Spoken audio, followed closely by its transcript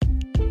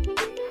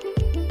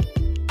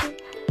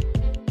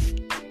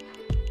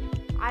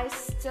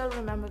still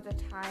remember the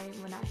time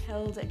when I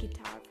held a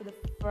guitar for the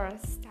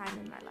first time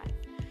in my life.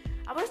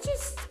 I was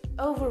just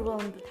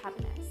overwhelmed with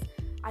happiness.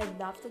 I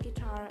loved the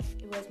guitar.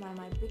 It was one of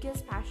my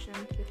biggest passions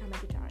to become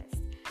a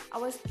guitarist. I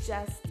was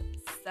just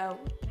so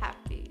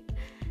happy.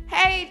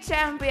 Hey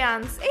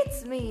champions,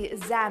 it's me,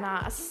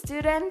 Zana, a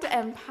student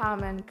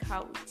empowerment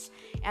coach,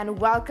 and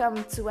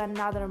welcome to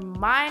another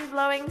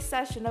mind-blowing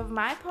session of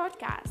my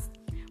podcast.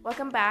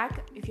 Welcome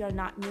back if you're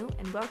not new,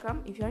 and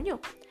welcome if you're new.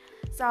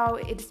 So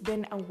it's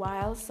been a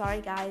while,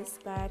 sorry guys,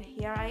 but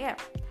here I am.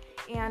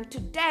 And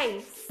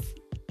today's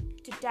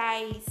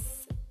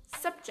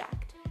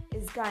subject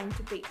is going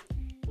to be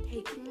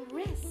taking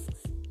risks.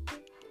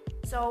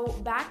 So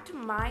back to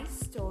my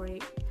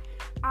story.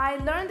 I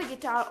learned the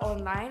guitar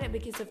online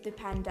because of the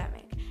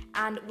pandemic,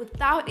 and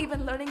without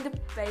even learning the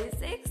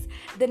basics,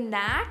 the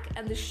knack,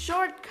 and the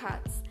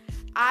shortcuts,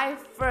 I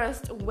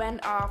first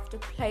went off to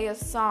play a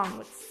song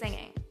with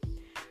singing.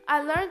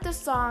 I learned the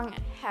song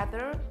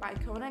Heather by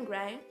Conan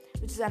Gray,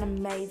 which is an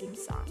amazing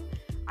song.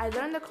 I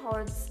learned the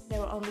chords, there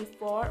were only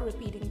 4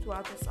 repeating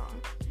throughout the song.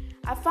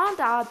 I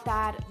found out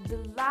that the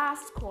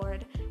last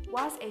chord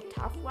was a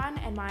tough one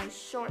and my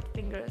short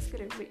fingers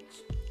couldn't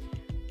reach.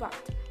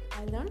 But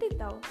I learned it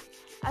though.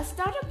 I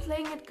started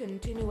playing it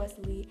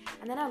continuously,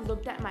 and then I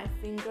looked at my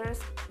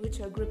fingers which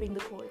are gripping the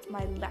chords,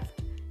 my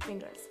left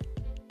fingers.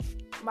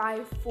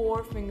 My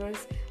 4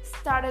 fingers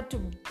started to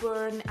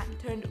burn and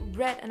turned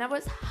red, and I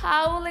was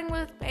howling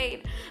with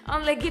pain.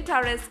 Only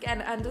guitarists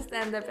can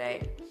understand the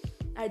pain.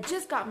 I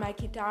just got my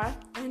guitar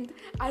and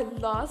I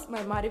lost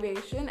my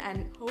motivation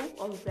and hope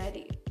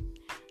already.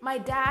 My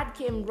dad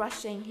came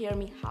rushing, hear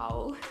me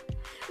howl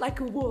like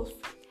a wolf.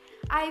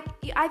 I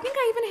think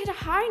I even hit a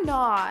high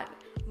note.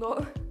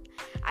 No,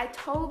 I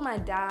told my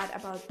dad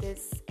about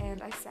this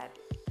and I said,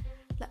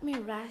 "Let me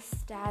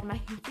rest, Dad. My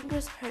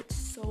fingers hurt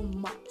so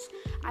much.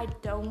 I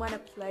don't want to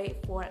play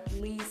for at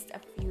least a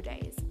few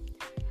days."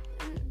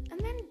 And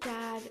then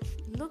Dad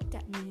looked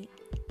at me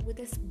with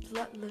his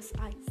bloodless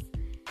eyes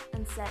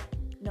and said,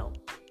 "No."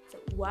 So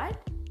what?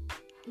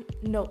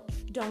 No,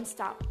 don't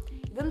stop.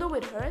 Even though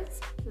it hurts,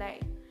 play.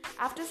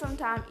 After some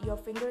time, your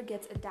finger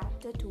gets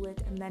adapted to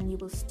it and then you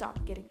will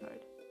stop getting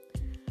hurt.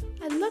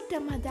 I looked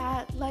at my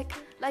dad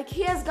like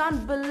he has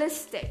gone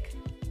ballistic.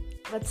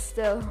 But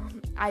still,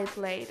 I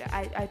played.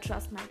 I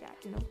trust my dad,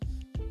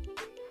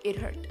 It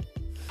hurt.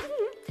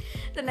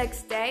 The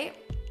next day,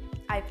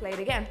 I played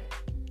again.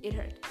 It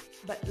hurt,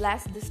 but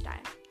less this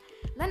time.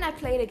 Then I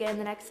played again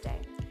the next day.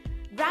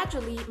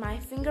 Gradually, my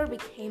finger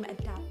became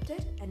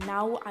adapted, and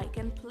now I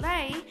can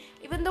play,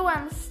 even though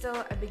I'm still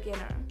a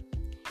beginner.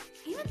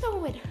 Even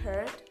though it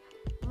hurt,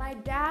 my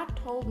dad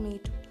told me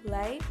to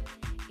play,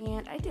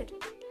 and I did.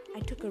 I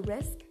took a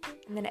risk,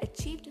 and then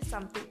achieved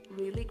something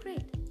really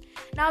great.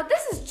 Now,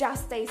 this is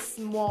just a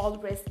small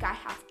risk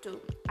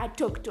I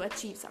took to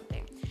achieve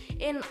something.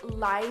 In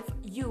life,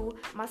 you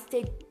must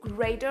take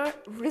greater,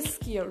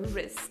 riskier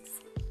risks.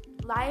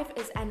 Life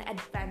is an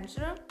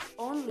adventure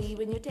only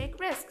when you take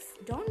risks.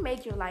 Don't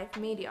make your life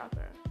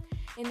mediocre.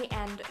 In the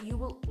end, you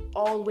will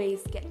always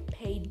get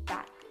paid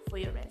back for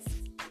your risks.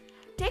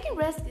 Taking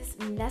risks is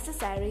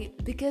necessary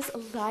because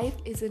life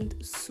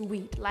isn't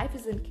sweet. Life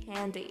isn't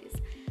candies.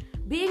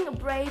 Being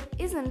brave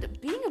isn't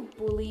being a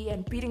bully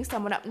and beating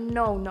someone up.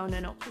 No,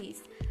 please.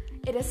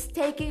 It is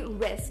taking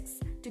risks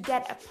to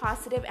get a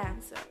positive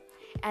answer.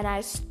 And I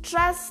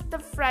stress the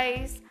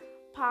phrase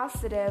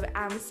positive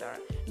answer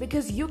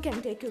because you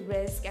can take a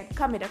risk and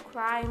commit a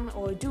crime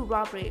or do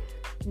robbery.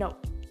 No,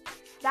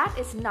 that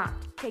is not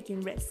taking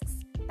risks.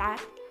 That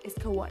is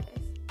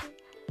cowardice.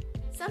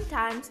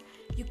 Sometimes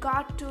you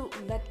got to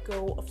let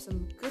go of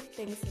some good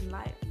things in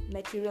life,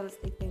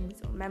 materialistic things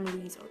or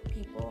memories or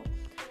people.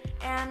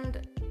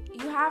 And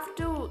you have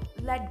to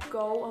let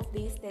go of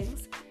these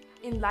things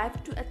in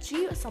life to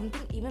achieve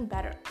something even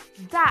better.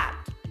 That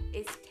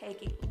is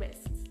taking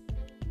risks.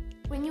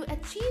 When you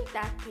achieve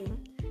that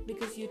thing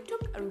because you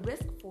took a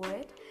risk for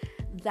it,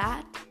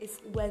 that is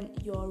when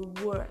you're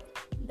worth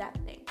that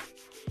thing.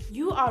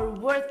 You are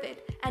worth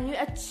it and you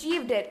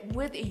achieved it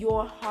with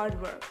your hard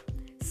work.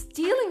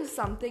 Stealing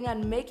something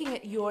and making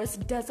it yours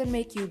doesn't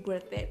make you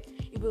worth it.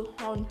 It will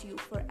haunt you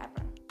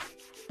forever.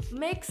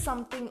 Make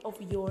something of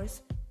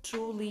yours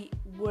truly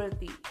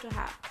worthy to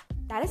have.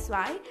 That is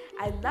why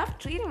I love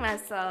treating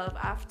myself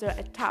after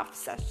a tough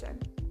session.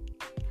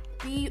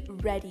 Be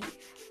ready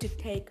to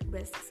take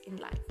risks in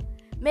life.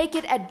 Make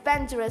it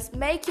adventurous.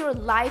 Make your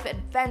life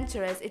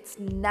adventurous. It's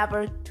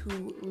never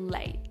too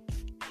late.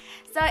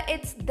 So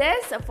it's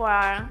this for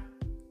our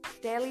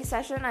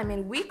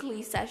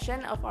weekly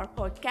session of our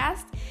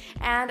podcast,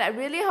 and I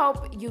really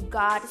hope you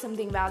got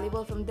something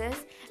valuable from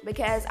this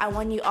because I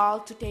want you all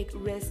to take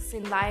risks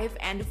in life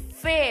and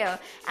fail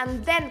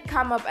and then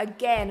come up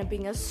again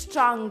being a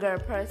stronger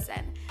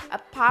person, a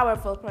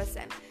powerful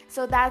person.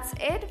 So that's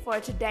it for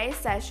today's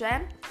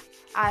session.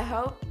 I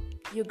hope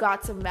you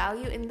got some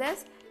value in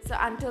this. So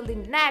until the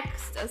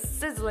next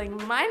sizzling,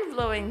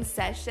 mind-blowing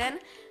session,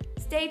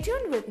 stay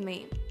tuned with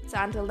me. So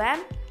until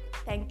then,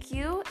 thank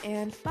you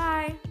and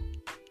bye.